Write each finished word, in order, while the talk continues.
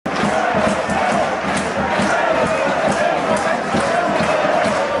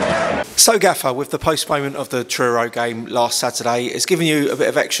So Gaffer, with the postponement of the Truro game last Saturday, it's given you a bit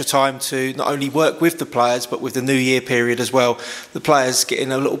of extra time to not only work with the players but with the New Year period as well. The players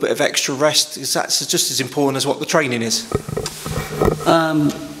getting a little bit of extra rest, is that just as important as what the training is?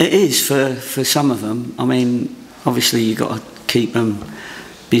 It is for some of them. I mean, obviously you've got to keep them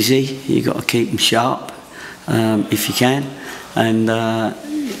busy, you've got to keep them sharp if you can, and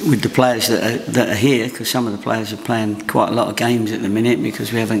with the players that are here, because some of the players are playing quite a lot of games at the minute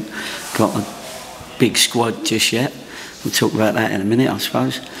because we haven't got a big squad just yet. We'll talk about that in a minute, I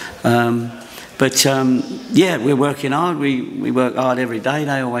suppose. Yeah, we're working hard. We work hard every day.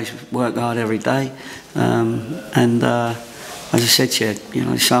 They always work hard every day. As I said to you,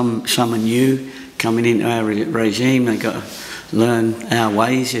 know, some are new coming into our regime. They've got to learn our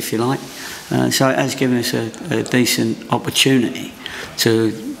ways, if you like. So it has given us a decent opportunity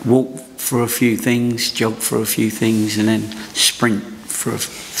to walk for a few things, jog for a few things, and then sprint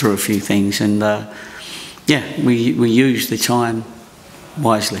through a few things. And yeah, we use the time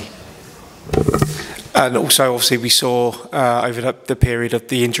wisely. And also, obviously, we saw over the period of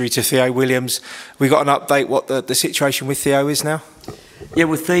the injury to Theo Williams, we got an update what the situation with Theo is now? Yeah,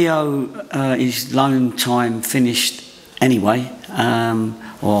 well, Theo, his loan time finished anyway,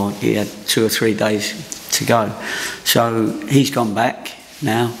 or he had 2 or 3 days to go. So he's gone back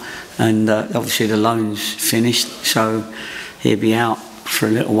now, and obviously the loan's finished, so he'll be out for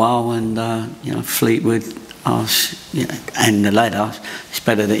a little while. And you know, Fleetwood asked, you know, and the lad asked, it's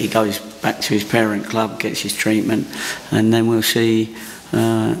better that he goes back to his parent club, gets his treatment, and then we'll see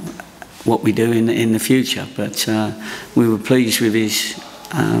what we do in the future. But we were pleased with his,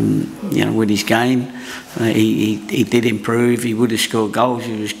 you know, with his game. He did improve. He would have scored goals.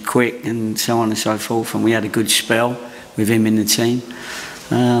 He was quick and so on and so forth. And we had a good spell with him in the team.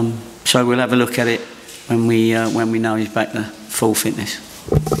 So we'll have a look at it when we know he's back to full fitness.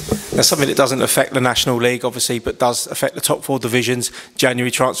 That's something that doesn't affect the National League, obviously, but does affect the top 4 divisions.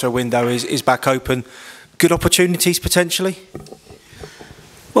 January transfer window is back open. Good opportunities potentially?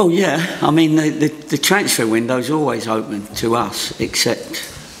 Well, yeah. I mean, the transfer window is always open to us, except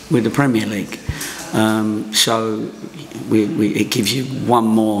with the Premier League. So it gives you one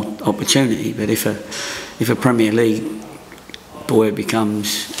more opportunity. But if a Premier League boy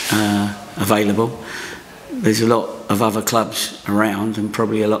becomes available, there's a lot of other clubs around and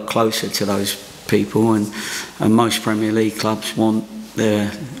probably a lot closer to those people, and most Premier League clubs want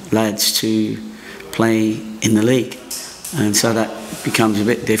their lads to play in the league, and so that becomes a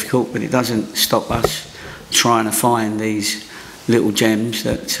bit difficult, but it doesn't stop us trying to find these little gems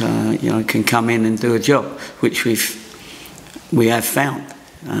that you know, can come in and do a job, which we have found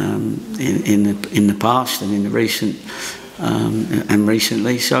in the past and in the recent and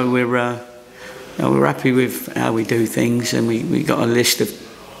recently. So we're happy with how we do things, and we got a list of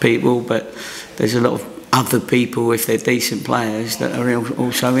people, but there's a lot of other people, if they're decent players, that are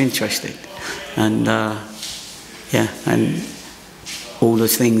also interested. And yeah, and all the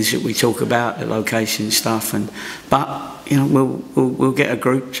things that we talk about, the location stuff, but you know, we'll get a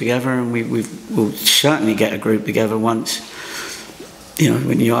group together, and we'll certainly get a group together once. You know,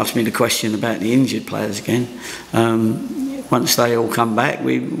 when you asked me the question about the injured players again, once they all come back,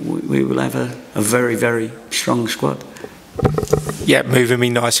 we will have a very, very strong squad. Yeah, moving me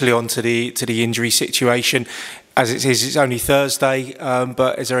nicely on to the injury situation. As it is, it's only Thursday,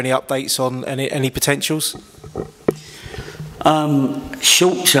 but is there any updates on any potentials?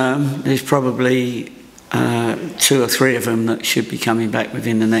 Short term, there's probably 2 or 3 of them that should be coming back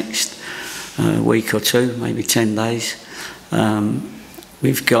within the next week or 2, maybe 10 days.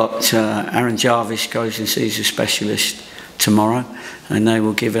 We've got Aaron Jarvis goes and sees a specialist tomorrow, and they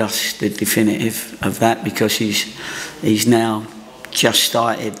will give us the definitive of that, because he's now just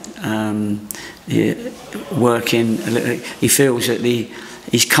started working a little. He feels that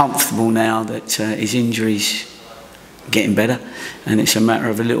he's comfortable now that his injury's getting better, and it's a matter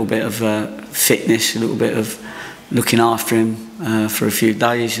of a little bit of fitness, a little bit of looking after him for a few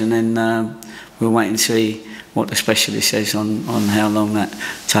days, and then we'll wait and see what the specialist says on how long that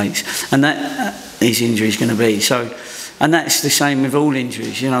takes, and that his injury is going to be. So, and that's the same with all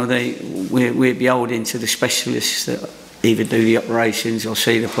injuries. You know, we're beholden to the specialists that either do the operations or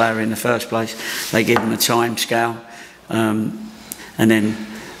see the player in the first place. They give him a time scale, and then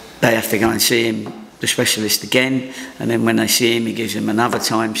they have to go and see him, the specialist, again, and then when they see him, he gives them another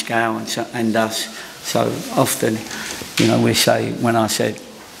time scale, and us. So often, you know, we say, when I said,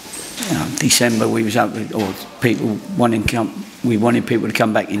 you know, December, we was up with, or people wanting we wanted people to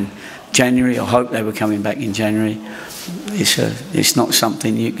come back in January, or hope they were coming back in January. It's not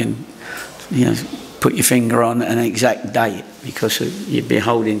something you can, you know, put your finger on an exact date because you'd be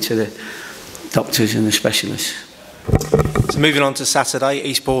holding to the doctors and the specialists. So moving on to Saturday,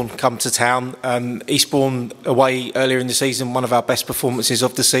 Eastbourne come to town. Eastbourne away earlier in the season, one of our best performances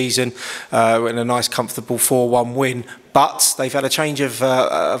of the season, in a nice comfortable 4-1 win. But they've had a change of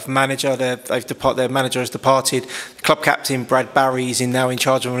manager. Their manager has departed. Club captain Brad Barry is now in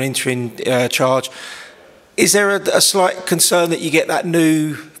charge of an interim charge. Is there a slight concern that you get that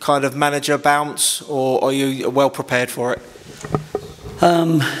new kind of manager bounce, or are you well prepared for it?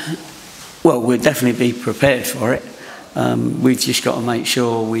 Well, we'll definitely be prepared for it. We've just got to make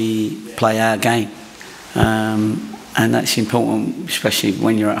sure we play our game, and that's important, especially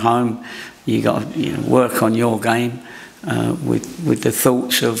when you're at home. You got to work on your game with the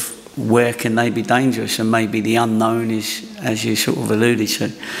thoughts of where can they be dangerous, and maybe the unknown is, as you sort of alluded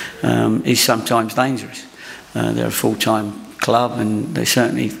to, is sometimes dangerous. They're a full-time club, and they're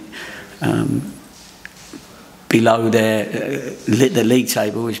certainly below the league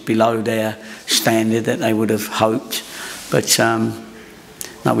table is below their standard that they would have hoped. But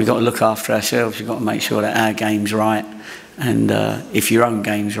no, we've got to look after ourselves. We've got to make sure that our game's right, and if your own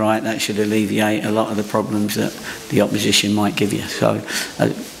game's right, that should alleviate a lot of the problems that the opposition might give you. So,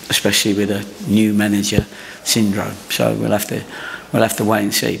 especially with a new manager syndrome. So we'll have to wait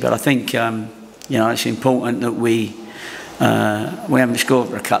and see. But I think it's important that we haven't scored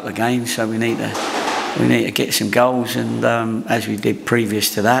for a couple of games, so we need to get some goals, and as we did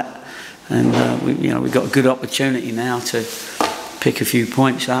previous to that. And we've got a good opportunity now to pick a few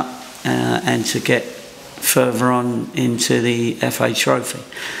points up and to get further on into the FA Trophy.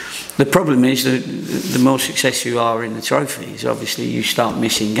 The problem is that the more successful you are in the trophies, obviously you start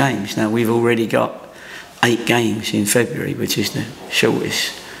missing games. Now we've already got 8 games in February, which is the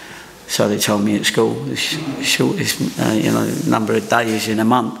shortest. So they told me at school, the shortest number of days in a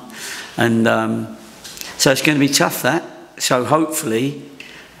month, and so it's going to be tough. That so hopefully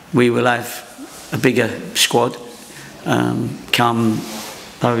we will have a bigger squad come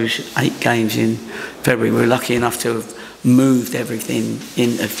those 8 games in February. We're lucky enough to have moved everything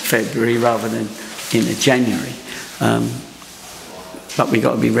into February rather than into January, but we've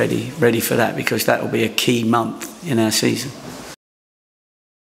got to be ready for that, because that will be a key month in our season.